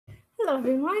Hello,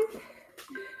 everyone.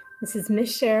 This is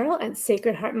Miss Cheryl at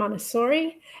Sacred Heart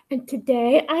Montessori, and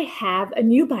today I have a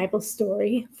new Bible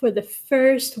story for the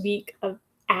first week of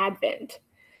Advent.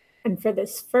 And for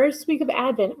this first week of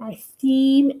Advent, our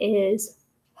theme is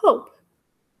hope.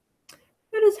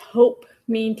 What does hope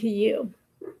mean to you?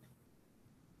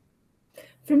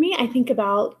 For me, I think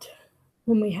about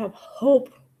when we have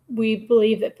hope, we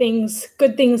believe that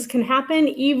good things can happen,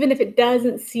 even if it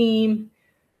doesn't seem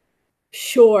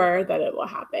sure that it will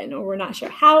happen, or we're not sure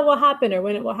how it will happen or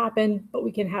when it will happen, but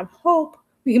we can have hope.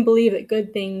 We can believe that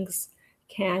good things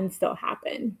can still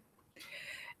happen.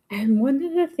 And one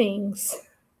of the things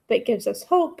that gives us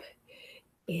hope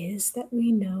is that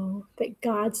we know that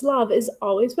God's love is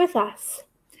always with us.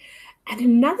 And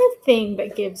another thing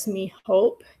that gives me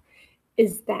hope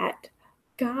is that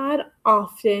God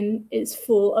often is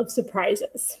full of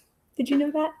surprises. Did you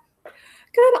know that?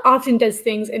 God often does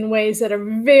things in ways that are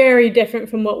very different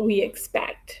from what we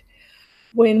expect.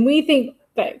 When we think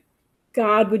that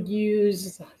God would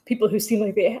use people who seem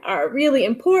like they are really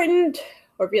important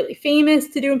or really famous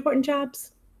to do important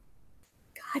jobs,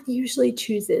 God usually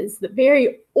chooses the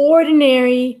very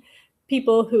ordinary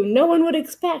people who no one would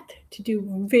expect to do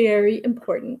very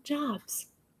important jobs.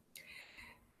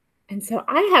 And so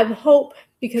I have hope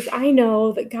because I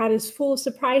know that God is full of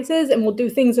surprises and will do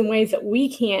things in ways that we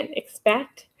can't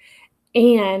expect,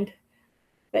 and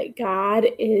that God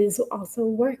is also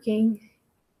working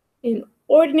in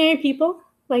ordinary people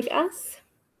like us,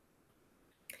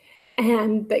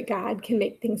 and that God can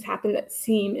make things happen that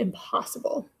seem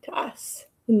impossible to us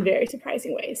in very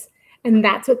surprising ways. And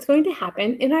that's what's going to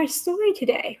happen in our story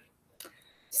today.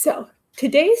 So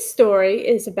today's story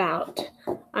is about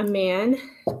a man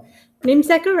named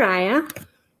Zechariah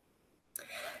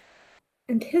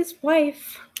and his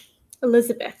wife,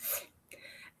 Elizabeth.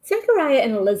 Zechariah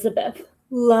and Elizabeth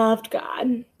loved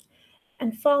God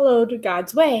and followed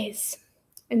God's ways.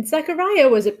 And Zechariah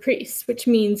was a priest, which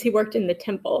means he worked in the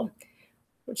temple,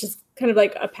 which is kind of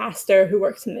like a pastor who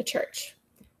works in the church.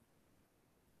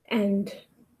 And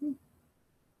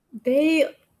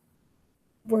they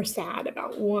were sad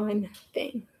about one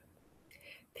thing.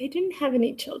 They didn't have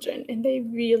any children, and they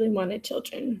really wanted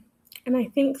children. And I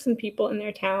think some people in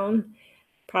their town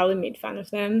probably made fun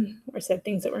of them or said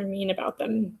things that were mean about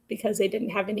them because they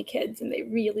didn't have any kids and they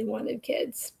really wanted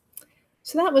kids.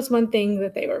 So that was one thing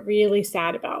that they were really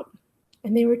sad about.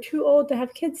 And they were too old to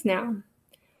have kids now.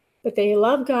 But they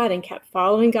loved God and kept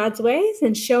following God's ways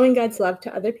and showing God's love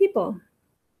to other people.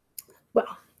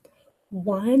 Well,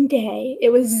 one day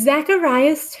it was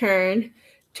Zechariah's turn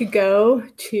to go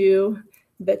to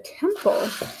the temple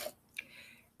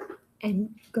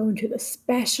and go into the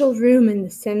special room in the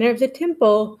center of the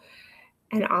temple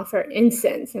and offer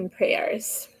incense and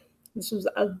prayers. This was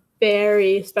a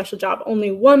very special job. Only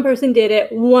one person did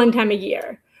it one time a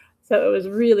year. So it was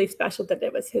really special that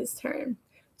it was his turn.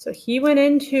 So he went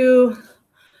into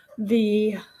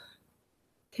the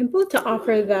temple to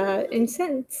offer the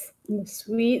incense. And the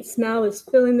sweet smell was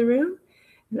filling the room,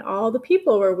 and all the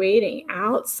people were waiting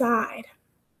outside.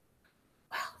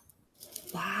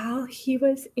 While he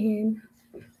was in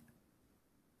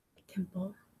the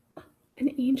temple, an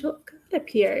angel of God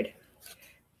appeared.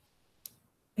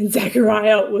 And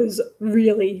Zechariah was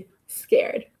really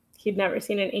scared. He'd never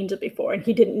seen an angel before, and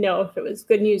he didn't know if it was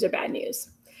good news or bad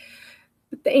news.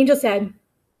 But the angel said,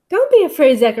 "Don't be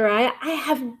afraid, Zechariah. I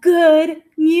have good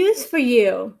news for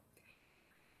you.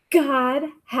 God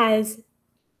has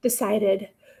decided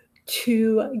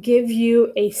to give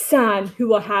you a son who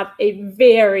will have a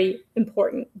very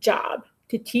important job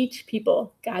to teach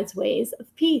people God's ways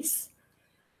of peace."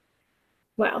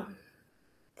 Well, do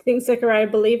you think Zechariah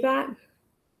believed that?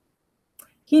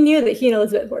 He knew that he and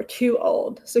Elizabeth were too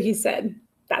old. So he said,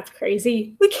 "That's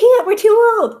crazy. We can't. We're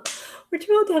too old. We're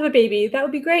too old to have a baby. That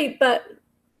would be great, but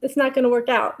it's not going to work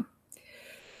out."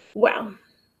 Well,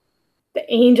 the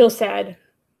angel said,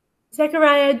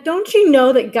 "Zechariah, don't you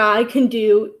know that God can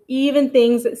do even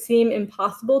things that seem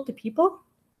impossible to people?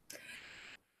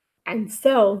 And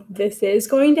so this is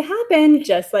going to happen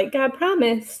just like God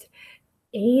promised.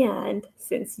 And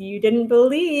since you didn't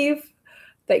believe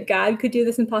that God could do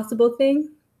this impossible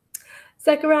thing,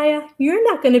 Zechariah, you're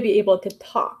not going to be able to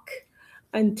talk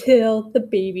until the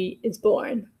baby is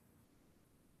born."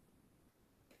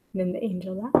 And then the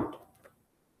angel left.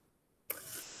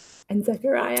 And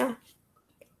Zechariah,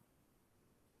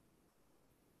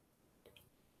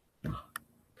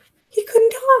 he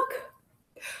couldn't talk.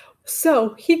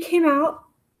 So he came out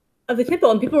of the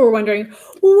temple, and people were wondering,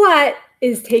 what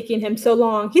is taking him so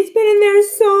long? He's been in there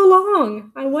so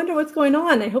long. I wonder what's going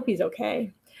on. I hope he's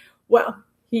okay. Well,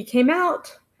 he came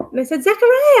out, and I said,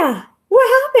 "Zechariah,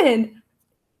 What happened?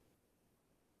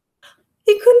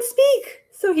 He couldn't speak.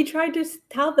 So he tried to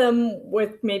tell them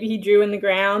with, maybe he drew in the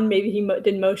ground, maybe he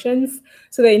did motions,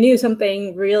 so they knew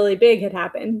something really big had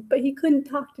happened, but he couldn't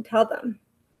talk to tell them.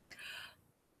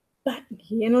 But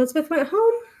he and Elizabeth went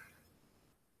home.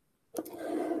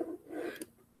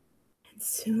 And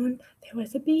soon there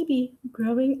was a baby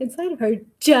growing inside of her,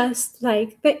 just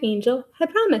like the angel had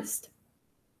promised.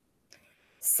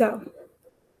 So,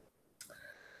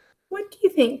 what do you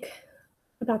think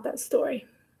about that story?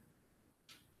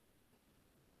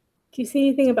 Do you see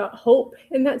anything about hope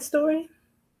in that story?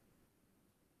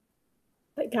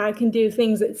 That God can do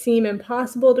things that seem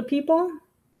impossible to people?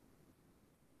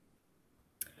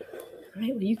 All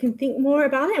right, well, you can think more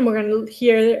about it, and we're going to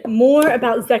hear more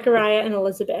about Zechariah and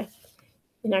Elizabeth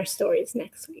in our stories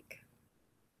next week.